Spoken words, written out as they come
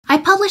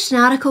published an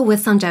article with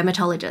some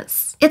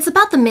dermatologists. It's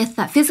about the myth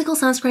that physical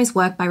sunscreens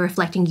work by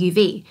reflecting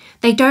UV.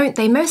 They don't,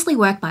 they mostly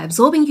work by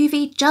absorbing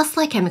UV, just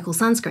like chemical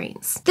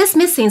sunscreens. This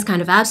myth seems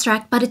kind of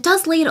abstract, but it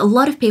does lead a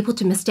lot of people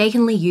to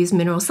mistakenly use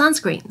mineral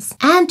sunscreens,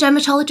 and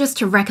dermatologists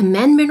to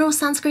recommend mineral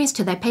sunscreens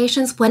to their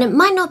patients when it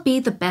might not be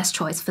the best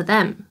choice for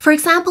them. For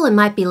example, it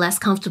might be less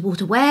comfortable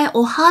to wear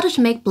or harder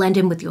to make blend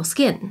in with your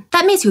skin.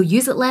 That means you'll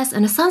use it less,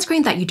 and a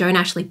sunscreen that you don't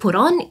actually put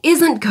on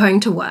isn't going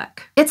to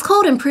work. It's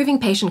called Improving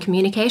Patient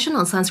Communication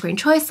on Sunscreen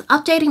Choice,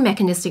 Updating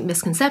Mechanistic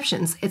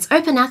Misconceptions. It's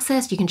open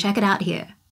access, you can check it out here.